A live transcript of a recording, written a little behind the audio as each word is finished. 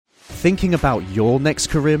thinking about your next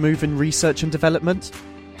career move in research and development?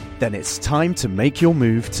 Then it's time to make your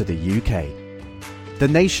move to the UK. The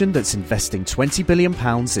nation that's investing £20 billion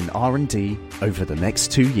in R&D over the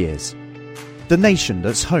next 2 years. The nation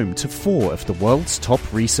that's home to 4 of the world's top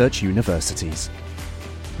research universities.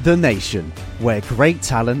 The nation where great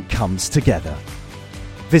talent comes together.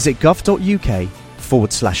 Visit gov.uk/great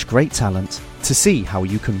talent to see how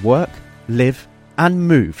you can work, live and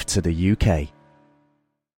move to the UK.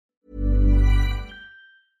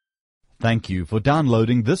 Thank you for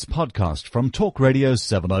downloading this podcast from Talk Radio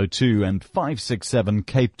 702 and 567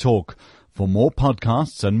 Cape Talk. For more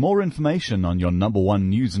podcasts and more information on your number one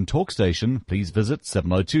news and talk station, please visit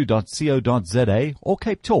 702.co.za or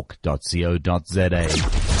capetalk.co.za.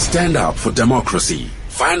 Stand up for democracy.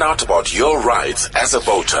 Find out about your rights as a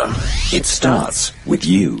voter. It starts with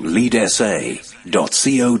you. LeadSA.co.za.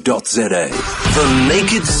 The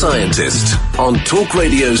Naked Scientist on Talk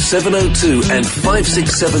Radio 702 and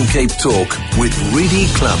 567 Cape Talk with Reedy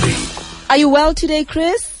Clubby. Are you well today,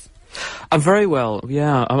 Chris? I'm very well,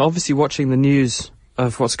 yeah. I'm obviously watching the news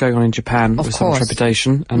of what's going on in Japan with some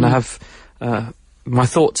trepidation, and I have... my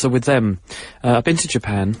thoughts are with them. I've been to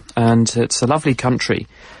Japan, and it's a lovely country,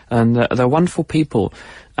 and they're wonderful people.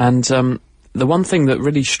 And the one thing that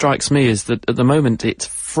really strikes me is that at the moment it's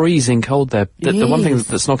freezing cold there. The one thing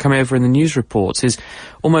that's not coming over in the news reports is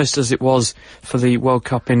almost as it was for the World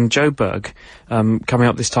Cup in Joburg, coming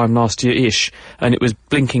up this time last year-ish, and it was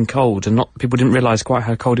blinking cold, and people didn't realise quite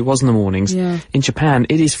how cold it was in the mornings. Yeah. In Japan,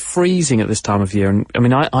 it is freezing at this time of year, and I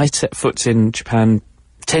mean, I set foot in Japan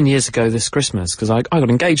 10 years ago this Christmas, because I got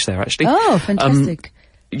engaged there, actually. Oh, fantastic.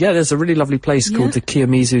 Yeah, there's a really lovely place called the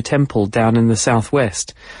Kiyomizu Temple down in the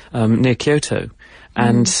southwest, near Kyoto.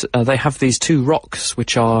 And they have these 2 rocks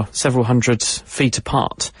which are several hundred feet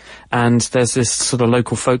apart. And there's this sort of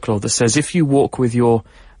local folklore that says if you walk with your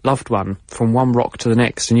loved one from one rock to the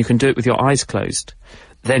next, and you can do it with your eyes closed,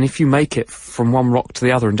 then if you make it from one rock to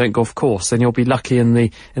the other and don't go off course, then you'll be lucky in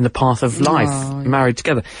the path of life, married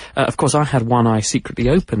together. Of course, I had one eye secretly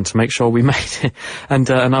open to make sure we made it, and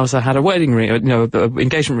I also had a wedding ring, an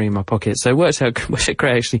engagement ring in my pocket, so it worked out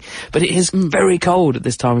great actually. But it is very cold at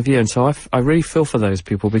this time of year, and so I really feel for those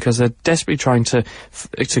people, because they're desperately trying to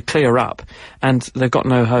clear up, and they've got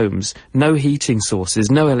no homes, no heating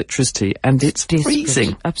sources, no electricity, and it's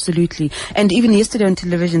freezing. Absolutely. And even yesterday on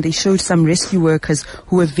television, they showed some rescue workers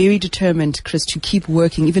who were very determined, Chris, to keep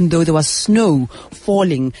working, even though there was snow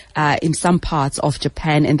falling in some parts of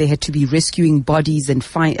Japan, and they had to be rescuing bodies and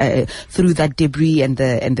through that debris and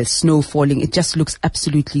the snow falling. It just looks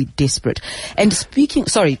absolutely desperate. And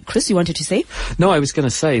sorry, Chris, you wanted to say? No, I was going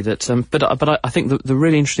to say that, but I think the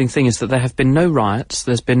really interesting thing is that there have been no riots,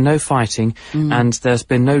 there's been no fighting, and there's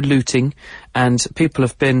been no looting, and people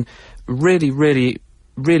have been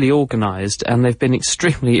really organised, and they've been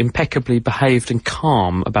extremely impeccably behaved and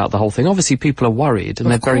calm about the whole thing. Obviously, people are worried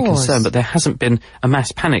and they're very concerned, but there hasn't been a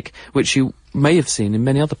mass panic, which you may have seen in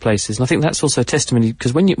many other places. And I think that's also a testimony,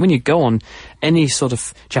 because when you go on any sort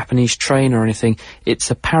of Japanese train or anything,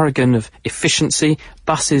 it's a paragon of efficiency.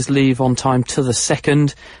 Buses leave on time to the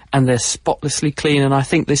second, and they're spotlessly clean. And I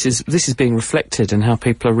think this is being reflected in how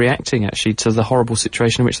people are reacting actually to the horrible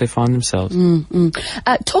situation in which they find themselves.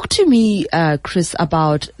 Talk to me, Chris,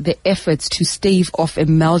 about the efforts to stave off a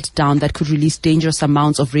meltdown that could release dangerous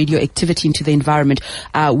amounts of radioactivity into the environment.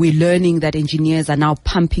 We're learning that engineers are now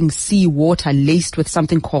pumping seawater laced with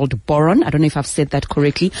something called boron. I don't know if I've said that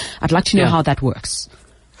correctly. I'd like to know how that works.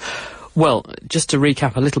 Well, just to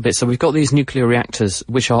recap a little bit, so we've got these nuclear reactors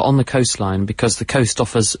which are on the coastline, because the coast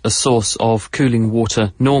offers a source of cooling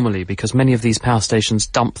water normally, because many of these power stations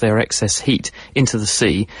dump their excess heat into the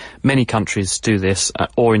sea. Many countries do this,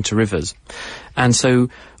 or into rivers. And so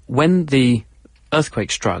when the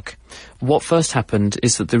earthquake struck, what first happened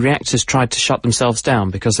is that the reactors tried to shut themselves down,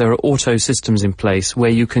 because there are auto systems in place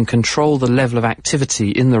where you can control the level of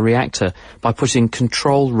activity in the reactor by putting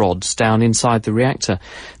control rods down inside the reactor.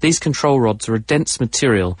 These control rods are a dense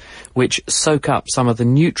material which soak up some of the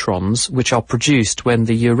neutrons which are produced when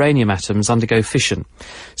the uranium atoms undergo fission.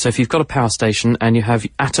 So if you've got a power station and you have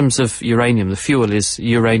atoms of uranium, the fuel is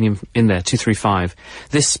uranium in there, 235.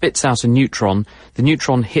 This spits out a neutron. The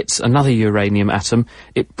neutron hits another uranium atom.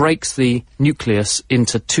 It breaks the nucleus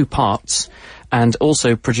into 2 parts, and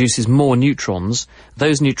also produces more neutrons.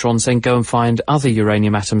 Those neutrons then go and find other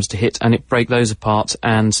uranium atoms to hit, and it break those apart,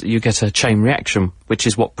 and you get a chain reaction, which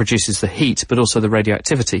is what produces the heat, but also the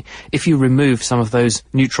radioactivity. If you remove some of those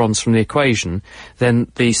neutrons from the equation,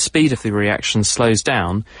 then the speed of the reaction slows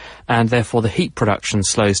down, and therefore the heat production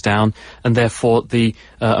slows down, and therefore the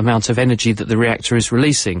amount of energy that the reactor is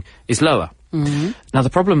releasing is lower. Now, the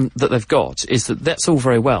problem that they've got is that that's all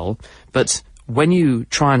very well, but when you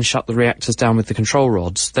try and shut the reactors down with the control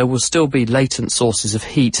rods, there will still be latent sources of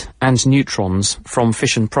heat and neutrons from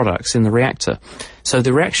fission products in the reactor. So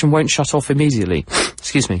the reaction won't shut off immediately.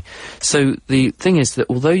 Excuse me. So the thing is that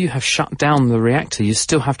although you have shut down the reactor, you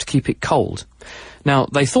still have to keep it cold. Now,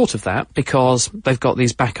 they thought of that because they've got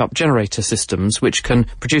these backup generator systems which can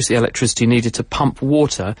produce the electricity needed to pump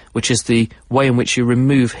water, which is the way in which you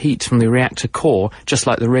remove heat from the reactor core, just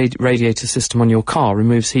like the radiator system on your car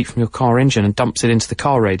removes heat from your car engine and dumps it into the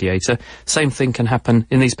car radiator. Same thing can happen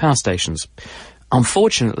in these power stations.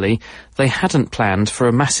 Unfortunately, they hadn't planned for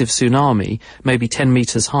a massive tsunami, maybe 10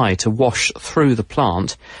 metres high, to wash through the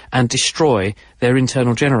plant and destroy their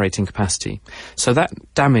internal generating capacity. So that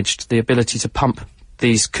damaged the ability to pump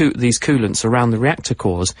these coolants around the reactor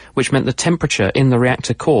cores, which meant the temperature in the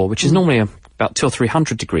reactor core, which is normally about 200 or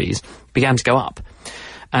 300 degrees, began to go up.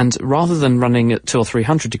 And rather than running at 200 or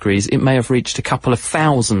 300 degrees, it may have reached a couple of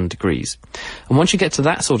thousand degrees. And once you get to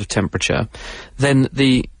that sort of temperature, then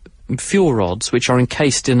the fuel rods, which are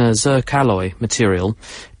encased in a Zirc alloy material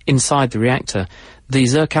inside the reactor, the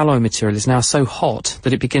Zirc alloy material is now so hot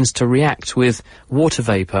that it begins to react with water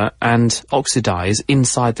vapour and oxidize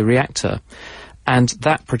inside the reactor. And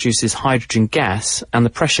that produces hydrogen gas, and the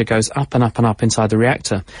pressure goes up and up and up inside the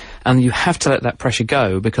reactor. And you have to let that pressure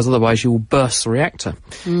go, because otherwise you will burst the reactor.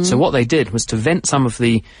 So what they did was to vent some of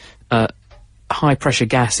the high-pressure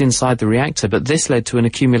gas inside the reactor, but this led to an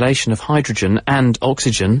accumulation of hydrogen and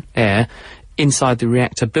oxygen, air, inside the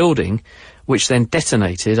reactor building, which then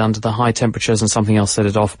detonated under the high temperatures and something else set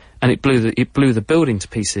it off, and it blew the building to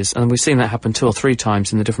pieces, and we've seen that happen 2 or 3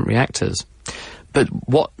 times in the different reactors. But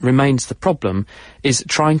what remains the problem is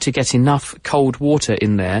trying to get enough cold water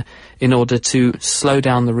in there in order to slow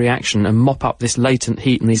down the reaction and mop up this latent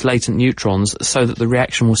heat and these latent neutrons so that the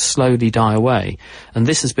reaction will slowly die away. And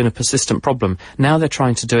this has been a persistent problem. Now they're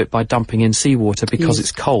trying to do it by dumping in seawater because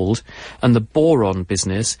it's cold. And the boron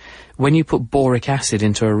business, when you put boric acid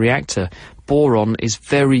into a reactor, boron is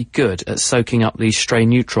very good at soaking up these stray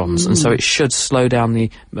neutrons, and so it should slow down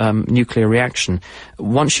the nuclear reaction.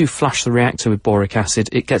 Once you flush the reactor with boric acid,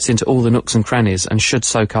 it gets into all the nooks and crannies and should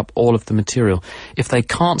soak up all of the material. If they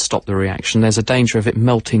can't stop the reaction, there's a danger of it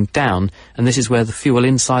melting down, and this is where the fuel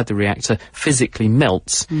inside the reactor physically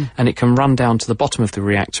melts, and it can run down to the bottom of the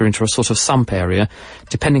reactor into a sort of sump area.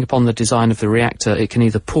 Depending upon the design of the reactor, it can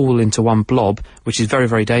either pool into one blob, which is very,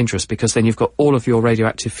 very dangerous, because then you've got all of your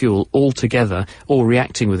radioactive fuel all together, all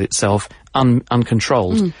reacting with itself,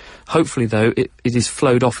 uncontrolled. Hopefully, though, it is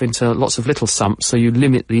flowed off into lots of little sumps, so you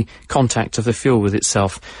limit the contact of the fuel with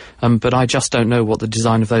itself. But I just don't know what the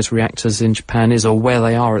design of those reactors in Japan is, or where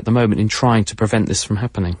they are at the moment in trying to prevent this from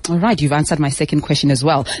happening. All right, you've answered my second question as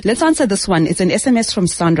well. Let's answer this one. It's an SMS from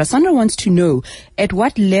Sandra. Sandra wants to know, at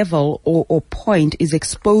what level or point is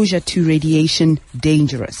exposure to radiation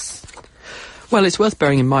dangerous? Well, it's worth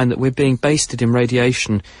bearing in mind that we're being basted in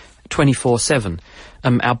radiation 24/7.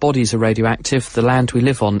 Our bodies are radioactive, the land we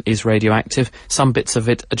live on is radioactive, some bits of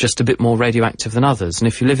it are just a bit more radioactive than others, and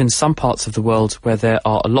if you live in some parts of the world where there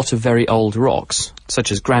are a lot of very old rocks, such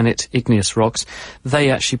as granite, igneous rocks, they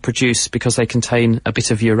actually produce, because they contain a bit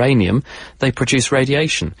of uranium, they produce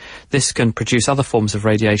radiation. This can produce other forms of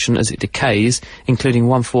radiation as it decays, including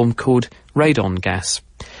one form called radon gas.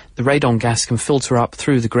 The radon gas can filter up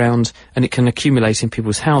through the ground, and it can accumulate in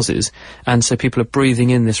people's houses, and so people are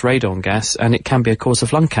breathing in this radon gas, and it can be a cause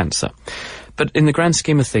of lung cancer. But in the grand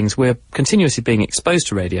scheme of things, we're continuously being exposed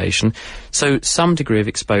to radiation, so some degree of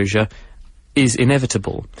exposure is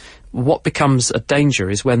inevitable. What becomes a danger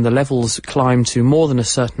is when the levels climb to more than a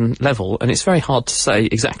certain level, and it's very hard to say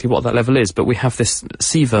exactly what that level is, but we have this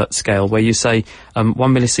sievert scale where you say 1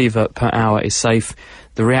 millisievert per hour is safe.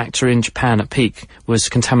 The reactor in Japan at peak was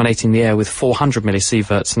contaminating the air with 400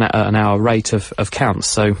 millisieverts an hour rate of counts,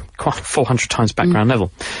 so quite 400 times background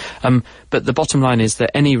level. But the bottom line is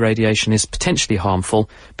that any radiation is potentially harmful,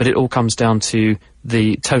 but it all comes down to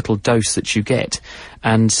the total dose that you get.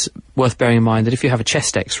 And worth bearing in mind that if you have a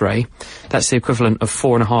chest X-ray, that's the equivalent of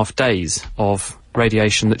 4.5 days of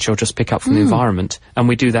radiation that you'll just pick up from the environment, and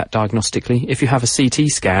we do that diagnostically. If you have a CT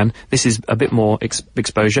scan, this is a bit more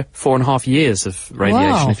exposure, 4.5 years of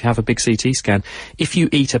radiation if you have a big CT scan. If you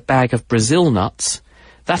eat a bag of Brazil nuts,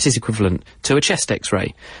 that is equivalent to a chest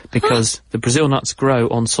X-ray, because the Brazil nuts grow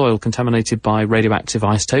on soil contaminated by radioactive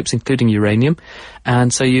isotopes, including uranium,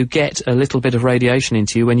 and so you get a little bit of radiation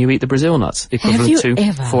into you when you eat the Brazil nuts, equivalent to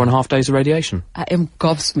 4.5 days of radiation. I am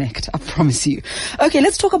gobsmacked, I promise you. Okay,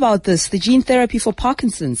 let's talk about this, the gene therapy for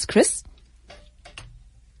Parkinson's. Chris?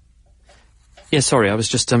 Yeah, sorry, I was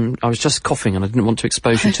just coughing and I didn't want to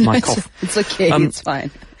expose you to my cough. It's okay, it's fine.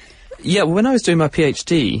 Yeah, when I was doing my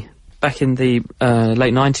PhD back in the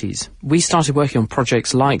late 90s, we started working on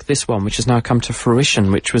projects like this one, which has now come to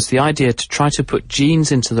fruition, which was the idea to try to put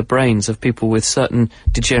genes into the brains of people with certain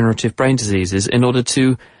degenerative brain diseases in order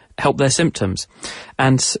to help their symptoms.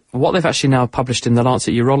 And what they've actually now published in the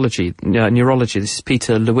Lancet Neurology, this is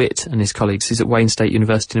Peter Lewitt and his colleagues, who's at Wayne State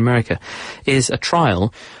University in America, is a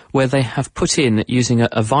trial where they have put in, using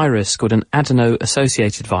a virus called an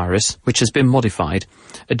adeno-associated virus, which has been modified,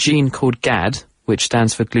 a gene called GAD, which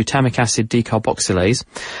stands for glutamic acid decarboxylase.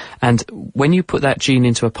 And when you put that gene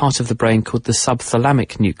into a part of the brain called the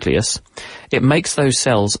subthalamic nucleus, it makes those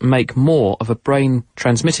cells make more of a brain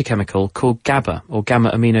transmitter chemical called GABA, or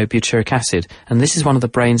gamma-aminobutyric acid. And this is one of the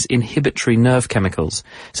brain's inhibitory nerve chemicals.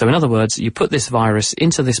 So in other words, you put this virus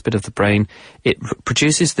into this bit of the brain, it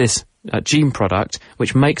produces this gene product,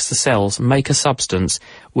 which makes the cells make a substance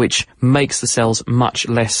which makes the cells much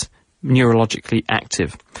less neurologically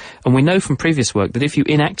active. And we know from previous work that if you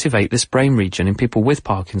inactivate this brain region in people with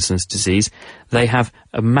Parkinson's disease, they have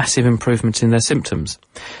a massive improvement in their symptoms.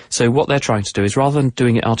 So what they're trying to do is, rather than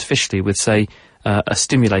doing it artificially with, say, a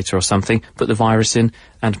stimulator or something, put the virus in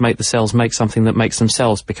and make the cells make something that makes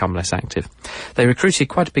themselves become less active. They recruited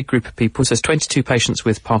quite a big group of people. So there's 22 patients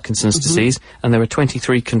with Parkinson's disease, and there were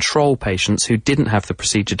 23 control patients who didn't have the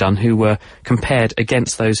procedure done, who were compared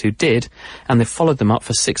against those who did, and they followed them up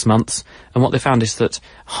for 6 months. And what they found is that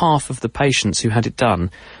half of the patients who had it done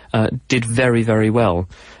did very, very well.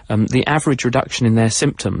 The average reduction in their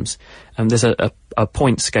symptoms, there's a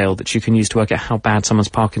point scale that you can use to work out how bad someone's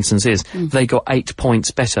Parkinson's is. They got 8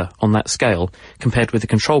 points better on that scale compared with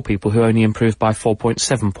the control people, who only improved by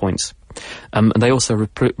 4.7 points. They also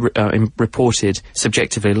reported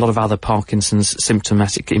subjectively a lot of other Parkinson's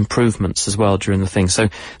symptomatic improvements as well during the thing. So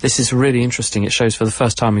this is really interesting. It shows for the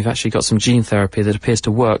first time we've actually got some gene therapy that appears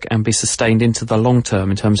to work and be sustained into the long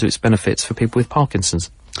term in terms of its benefits for people with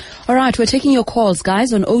Parkinson's. All right, we're taking your calls,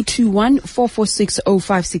 guys, on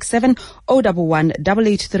 021-446-0567,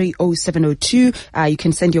 011-883-0702. You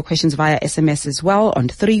can send your questions via SMS as well on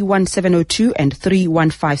 31702 and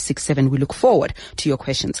 31567. We look forward to your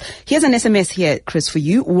questions. Here's an SMS here, Chris, for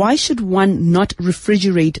you. Why should one not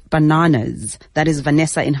refrigerate bananas? That is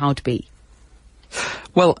Vanessa in Hout Bay.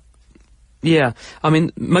 Well, yeah, I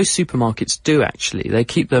mean, most supermarkets do actually. They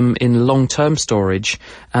keep them in long-term storage,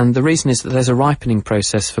 and the reason is that there's a ripening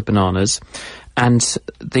process for bananas, and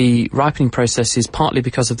the ripening process is partly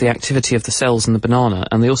because of the activity of the cells in the banana,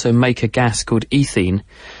 and they also make a gas called ethene,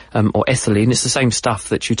 or ethylene. It's the same stuff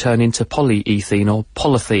that you turn into polyethylene, or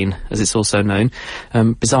polythene, as it's also known.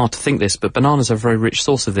 Bizarre to think this, but bananas are a very rich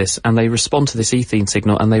source of this, and they respond to this ethene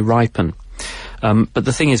signal, and they ripen. But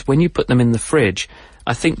the thing is, when you put them in the fridge,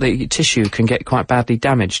 I think the tissue can get quite badly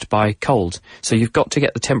damaged by cold. So you've got to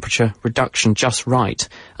get the temperature reduction just right.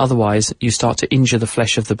 Otherwise, you start to injure the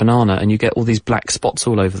flesh of the banana and you get all these black spots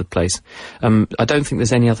all over the place. I don't think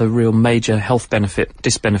there's any other real major health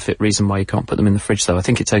disbenefit reason why you can't put them in the fridge, though. I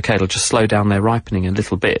think it's okay. It'll just slow down their ripening a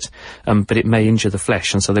little bit. But it may injure the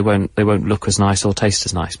flesh, and so they won't look as nice or taste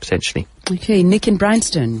as nice, potentially. Okay, Nick in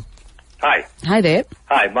Bryanston. Hi. Hi there.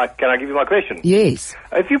 Hi, Mike. Can I give you my question? Yes.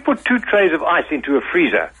 If you put 2 trays of ice into a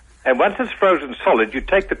freezer, and once it's frozen solid, you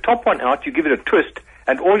take the top one out, you give it a twist,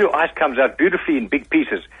 and all your ice comes out beautifully in big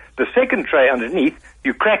pieces. The second tray underneath,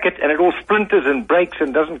 you crack it, and it all splinters and breaks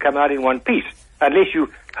and doesn't come out in one piece. Unless you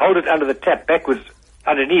hold it under the tap backwards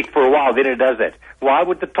underneath for a while, then it does that. Why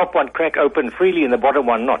would the top one crack open freely and the bottom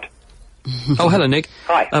one not? Oh, hello, Nick.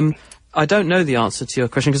 Hi. I don't know the answer to your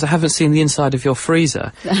question because I haven't seen the inside of your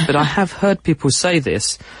freezer, but I have heard people say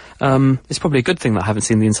this. It's probably a good thing that I haven't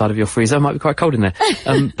seen the inside of your freezer. It might be quite cold in there.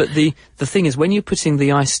 But the thing is, when you're putting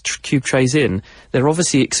the ice cube trays in, they're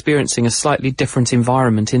obviously experiencing a slightly different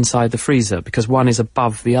environment inside the freezer because one is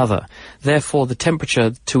above the other. Therefore, the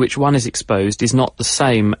temperature to which one is exposed is not the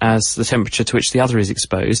same as the temperature to which the other is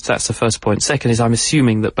exposed. That's the first point. Second is, I'm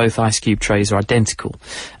assuming that both ice cube trays are identical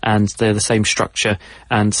and they're the same structure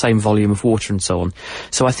and same volume of water and so on.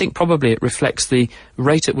 So I think probably it reflects the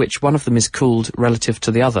rate at which one of them is cooled relative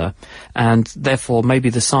to the other, and therefore maybe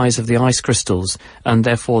the size of the ice crystals, and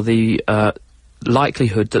therefore the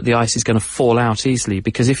likelihood that the ice is going to fall out easily,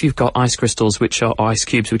 because if you've got ice crystals which are ice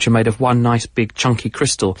cubes which are made of one nice big chunky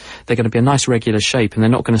crystal, they're going to be a nice regular shape and they're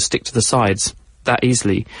not going to stick to the sides that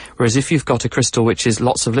easily. Whereas if you've got a crystal which is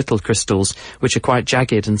lots of little crystals which are quite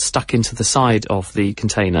jagged and stuck into the side of the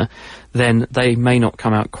container, then they may not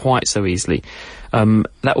come out quite so easily.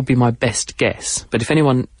 That would be my best guess. But if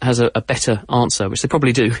anyone has a better answer, which they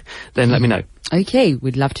probably do, then let me know. Okay,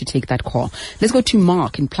 we'd love to take that call. Let's go to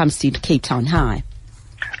Mark in Plumstead, Cape Town. Hi.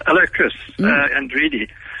 Hello, Chris and Reedy.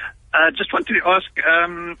 Just wanted to ask,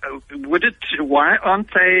 why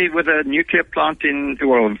aren't they with a nuclear plant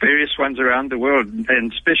various ones around the world,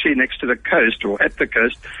 and especially next to the coast or at the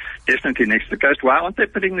coast, definitely next to the coast, why aren't they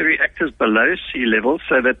putting the reactors below sea level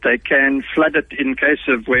so that they can flood it in case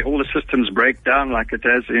of where all the systems break down like it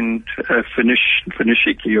has in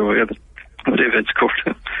Fukushima or whatever it's called?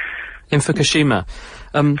 In Fukushima.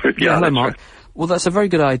 Hello, Mark. Right. Well, that's a very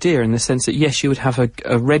good idea in the sense that, yes, you would have a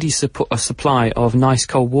ready supply of nice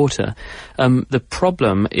cold water. The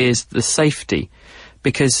problem is the safety,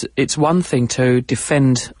 because it's one thing to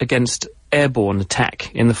defend against airborne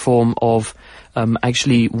attack in the form of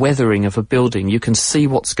actually weathering of a building. You can see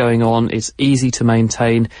what's going on. It's easy to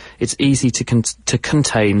maintain. It's easy to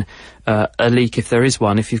contain a leak if there is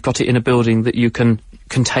one, if you've got it in a building that you can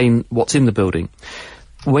contain what's in the building.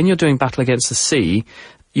 When you're doing battle against the sea,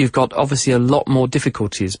 you've got obviously a lot more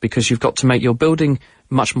difficulties because you've got to make your building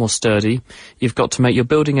much more sturdy. You've got to make your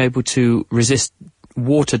building able to resist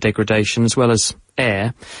water degradation as well as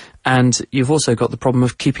air. And you've also got the problem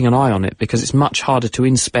of keeping an eye on it, because it's much harder to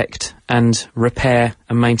inspect and repair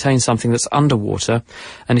and maintain something that's underwater.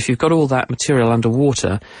 And if you've got all that material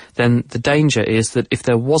underwater, then the danger is that if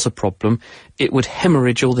there was a problem, it would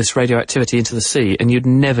hemorrhage all this radioactivity into the sea and you'd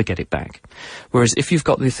never get it back. Whereas if you've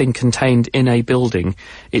got the thing contained in a building,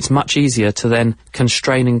 it's much easier to then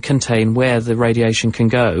constrain and contain where the radiation can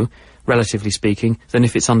go, relatively speaking, than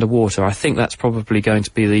if it's underwater. I think that's probably going to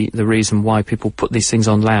be the reason why people put these things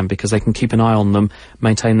on land, because they can keep an eye on them,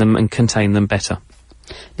 maintain them and contain them better.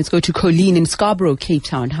 Let's go to Colleen in Scarborough, Cape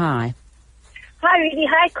Town. Hi. Hi, Rudy.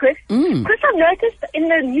 Hi, Chris. Chris, I've noticed in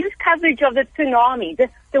the news coverage of the tsunami,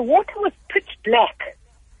 the water was pitch black.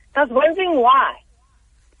 I was wondering why.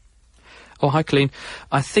 Oh, hi, Colleen.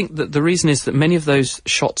 I think that the reason is that many of those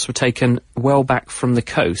shots were taken well back from the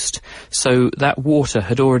coast, so that water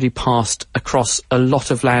had already passed across a lot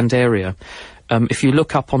of land area. If you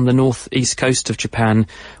look up on the northeast coast of Japan,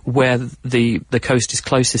 where the coast is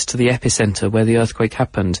closest to the epicenter, where the earthquake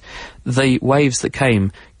happened, the waves that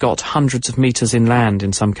came got hundreds of meters inland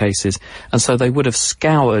in some cases, and so they would have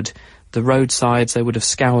scoured the roadsides, they would have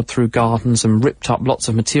scoured through gardens and ripped up lots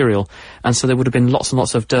of material, and so there would have been lots and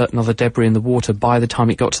lots of dirt and other debris in the water by the time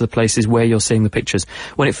it got to the places where you're seeing the pictures.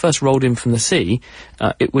 When it first rolled in from the sea,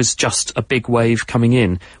 it was just a big wave coming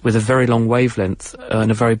in with a very long wavelength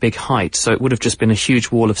and a very big height, so it would have just been a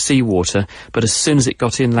huge wall of seawater, but as soon as it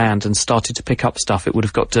got inland and started to pick up stuff, it would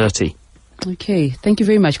have got dirty. Okay, thank you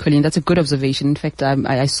very much, Colleen. That's a good observation. In fact,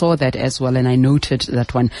 I saw that as well, and I noted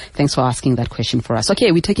that one. Thanks for asking that question for us.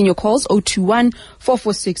 Okay, we're taking your calls,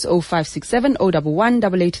 021-446-0567,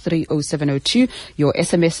 011-883-0702. Your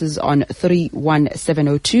SMSs on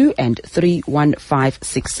 31702 and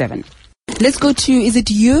 31567. Let's go to, is it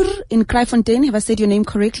Jur in Kraaifontein? Have I said your name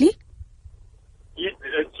correctly? Yes,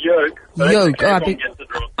 it's Jörg. Jörg.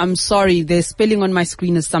 I'm sorry, the spelling on my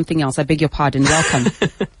screen is something else. I beg your pardon. Welcome.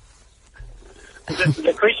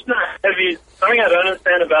 The question I have is something I don't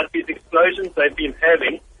understand about these explosions they've been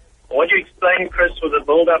having. What you explained, Chris, with the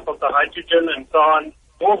build-up of the hydrogen and so on,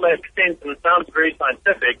 all makes sense and it sounds very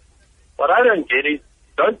scientific. What I don't get is,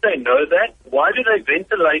 don't they know that? Why do they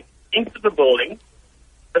ventilate into the building,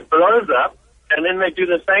 it blows up, and then they do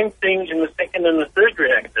the same thing in the second and the third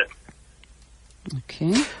reactor?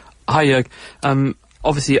 Okay. Hi, Jörg.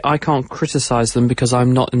 Obviously, I can't criticise them because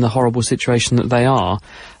I'm not in the horrible situation that they are.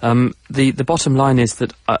 The bottom line is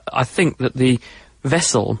that I think that the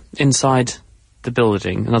vessel inside the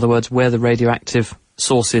building, in other words, where the radioactive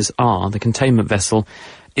sources are, the containment vessel,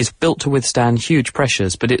 is built to withstand huge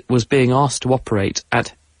pressures, but it was being asked to operate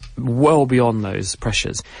at well beyond those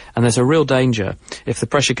pressures, and there's a real danger if the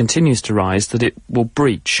pressure continues to rise that it will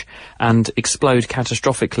breach and explode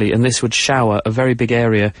catastrophically, and this would shower a very big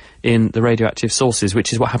area in the radioactive sources,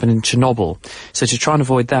 which is what happened in Chernobyl. So to try and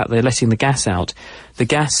avoid that, they're letting the gas out. The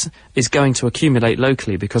gas is going to accumulate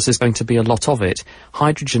locally because there's going to be a lot of it.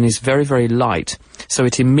 Hydrogen is very, very light, so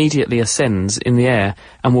it immediately ascends in the air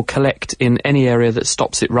and will collect in any area that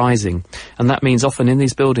stops it rising. And that means often in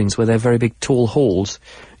these buildings where they're very big tall halls,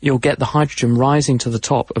 you'll get the hydrogen rising to the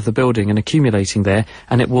top of the building and accumulating there,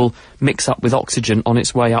 and it will mix up with oxygen on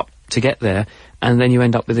its way up to get there, and then you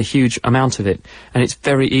end up with a huge amount of it, and it's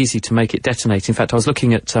very easy to make it detonate. In fact, I was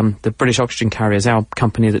looking at the British Oxygen Carriers, our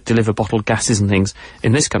company that deliver bottled gases and things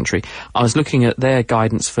in this country. I was looking at their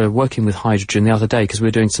guidance for working with hydrogen the other day, because we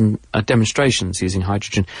were doing some demonstrations using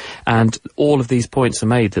hydrogen, and all of these points are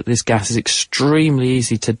made that this gas is extremely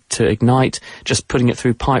easy to ignite. Just putting it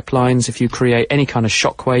through pipelines, if you create any kind of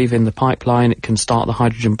shockwave in the pipeline, it can start the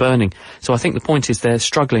hydrogen burning. So I think the point is they're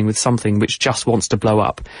struggling with something which just wants to blow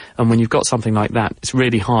up, and when you've got something like that, it's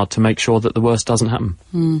really hard to make sure that the worst doesn't happen.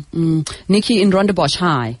 Nikki in Rondebosch,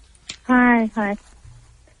 hi. Hi.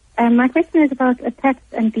 My question is about attached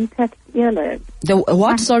and detached earlobes. The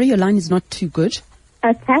what? Sorry, your line is not too good.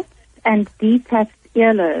 Attached and detached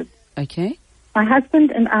earlobes. Okay. My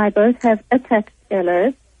husband and I both have attached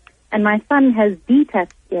earlobes, and my son has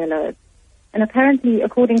detached earlobes. And apparently,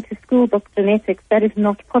 according to school book genetics, that is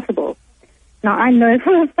not possible. Now, I know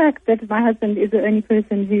for a fact that my husband is the only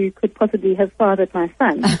person who could possibly have fathered my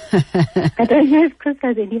son. I don't know if Chris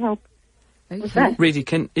has any help with that. Really,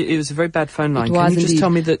 it was a very bad phone line. Can you just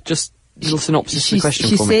tell me that, just a little synopsis of the question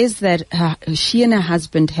for me? She says that she and her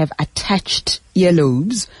husband have attached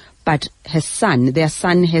earlobes, but their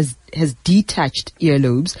son has detached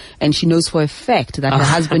earlobes, and she knows for a fact that her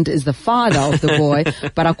husband is the father of the boy,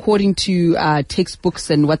 but according to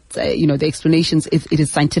textbooks and what, the explanations, it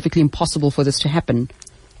is scientifically impossible for this to happen.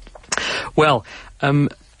 Well,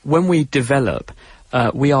 when we develop,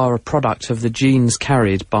 we are a product of the genes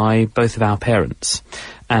carried by both of our parents,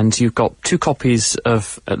 and you've got 2 copies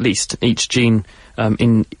of at least each gene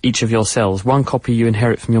in each of your cells. 1 copy you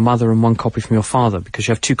inherit from your mother and 1 copy from your father, because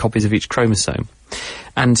you have 2 copies of each chromosome.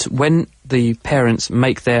 And when the parents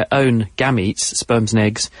make their own gametes, sperms and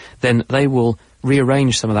eggs, then they will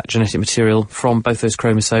rearrange some of that genetic material from both those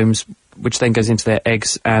chromosomes, which then goes into their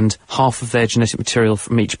eggs, and half of their genetic material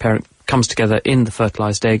from each parent comes together in the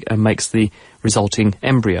fertilized egg and makes the resulting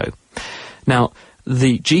embryo. Now,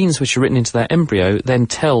 the genes which are written into that embryo then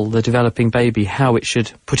tell the developing baby how it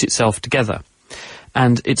should put itself together.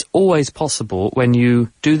 And it's always possible, when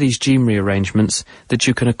you do these gene rearrangements, that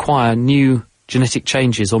you can acquire new genetic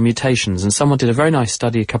changes or mutations. And someone did a very nice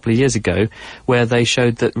study a couple of years ago where they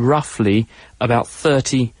showed that roughly about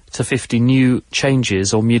 30 to 50 new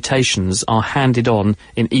changes or mutations are handed on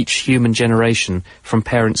in each human generation from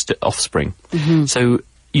parents to offspring. So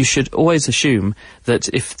you should always assume that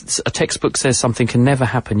if a textbook says something can never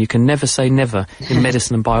happen, you can never say never in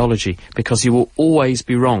medicine and biology, because you will always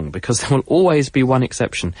be wrong, because there will always be one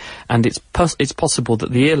exception. And it's possible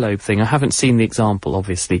that the earlobe thing, I haven't seen the example,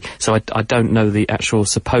 obviously, so I don't know the actual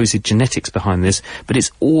supposed genetics behind this, but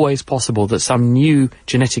it's always possible that some new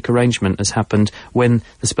genetic arrangement has happened when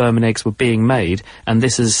the sperm and eggs were being made, and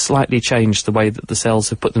this has slightly changed the way that the cells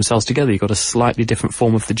have put themselves together. You've got a slightly different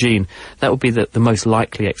form of the gene. That would be the most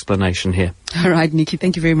likely explanation here. All right, Nikki,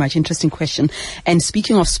 thank you very much. Interesting question. And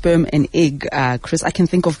speaking of sperm and egg, Chris, I can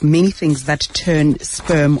think of many things that turn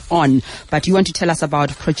sperm on, but you want to tell us about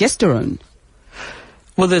progesterone.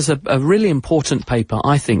 Well, there's a really important paper,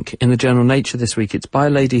 I think, in the journal Nature this week. It's by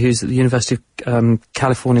a lady who's at the University of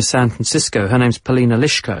California, San Francisco. Her name's Polina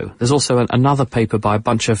Lischko. There's also another paper by a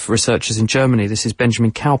bunch of researchers in Germany. This is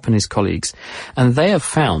Benjamin Kaup and his colleagues. And they have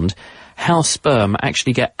found how sperm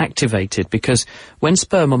actually get activated, because when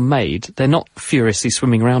sperm are made, they're not furiously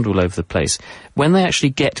swimming around all over the place. When they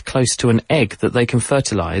actually get close to an egg that they can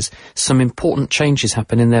fertilize, some important changes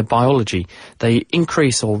happen in their biology. They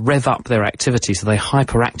increase or rev up their activity, so they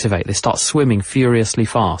hyperactivate. They start swimming furiously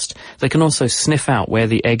fast. They can also sniff out where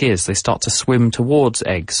the egg is. They start to swim towards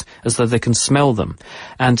eggs as though they can smell them.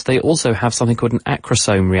 And they also have something called an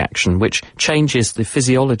acrosome reaction, which changes the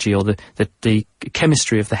physiology or the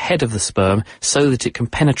chemistry of the head of the sperm so that it can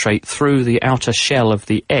penetrate through the outer shell of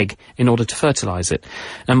the egg in order to fertilize it.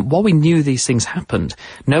 And while we knew these things happened,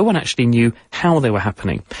 no one actually knew how they were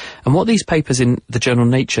happening. And what these papers in the journal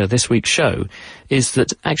Nature this week show is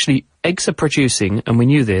that actually eggs are producing, and we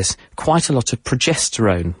knew this, quite a lot of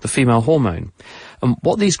progesterone, the female hormone. And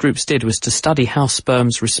what these groups did was to study how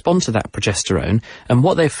sperms respond to that progesterone, and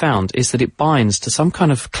what they found is that it binds to some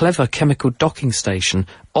kind of clever chemical docking station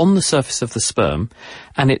on the surface of the sperm,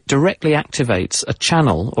 and it directly activates a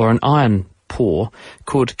channel or an iron pore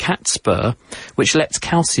called cat spur, which lets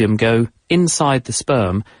calcium go inside the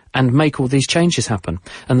sperm and make all these changes happen.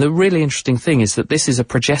 And the really interesting thing is that this is a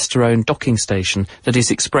progesterone docking station that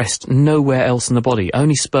is expressed nowhere else in the body.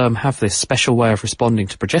 Only sperm have this special way of responding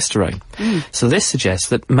to progesterone. So this suggests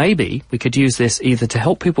that maybe we could use this either to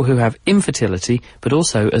help people who have infertility, but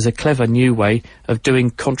also as a clever new way of doing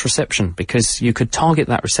contraception, because you could target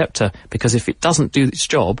that receptor, because if it doesn't do its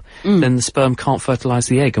job, then the sperm can't fertilize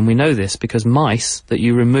the egg. And we know this because mice, that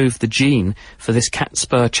you remove the gene for this cat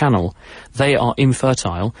spur channel, they are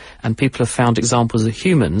infertile, and people have found examples of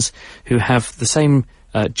humans who have the same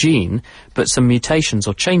gene, but some mutations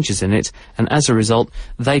or changes in it, and as a result,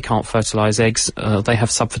 they can't fertilize eggs, they have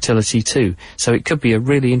subfertility too. So it could be a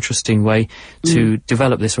really interesting way to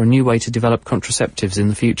develop this, or a new way to develop contraceptives in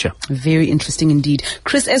the future. Very interesting indeed.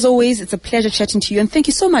 Chris, as always, it's a pleasure chatting to you, and thank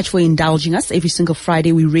you so much for indulging us every single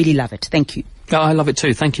Friday. We really love it. Thank you. Oh, I love it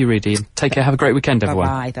too. Thank you, Reedy. Take care. Have a great weekend, everyone.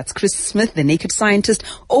 Bye-bye. That's Chris Smith, The Naked Scientist,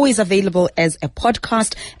 always available as a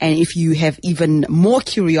podcast. And if you have even more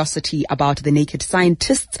curiosity about The Naked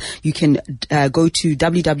Scientists, you can go to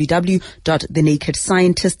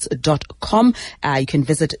www.thenakedscientists.com. You can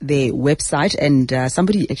visit their website. And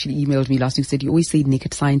somebody actually emailed me last week, said, you always say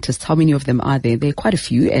Naked Scientists. How many of them are there? There are quite a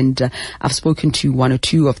few. And I've spoken to one or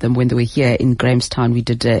two of them when they were here in Grahamstown. We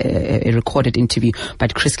did a recorded interview.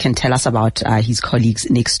 But Chris can tell us about his colleagues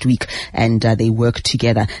next week, and they work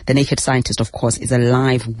together. The Naked Scientist, of course, is a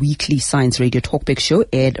live weekly science radio talkback show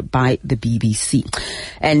aired by the BBC.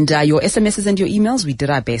 And your SMSs and your emails, we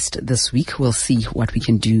did our best this week. We'll see what we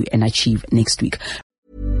can do and achieve next week.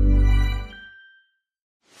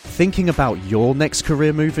 Thinking about your next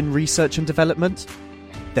career move in research and development?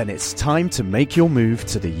 Then it's time to make your move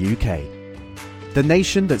to the UK. The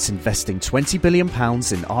nation that's investing £20 billion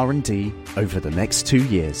in R&D over the next 2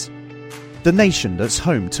 years. The nation that's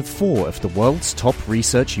home to 4 of the world's top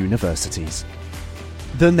research universities.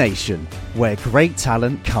 The nation where great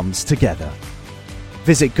talent comes together.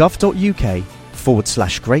 Visit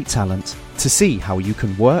gov.uk/great talent to see how you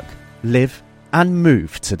can work, live and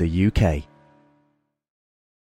move to the UK.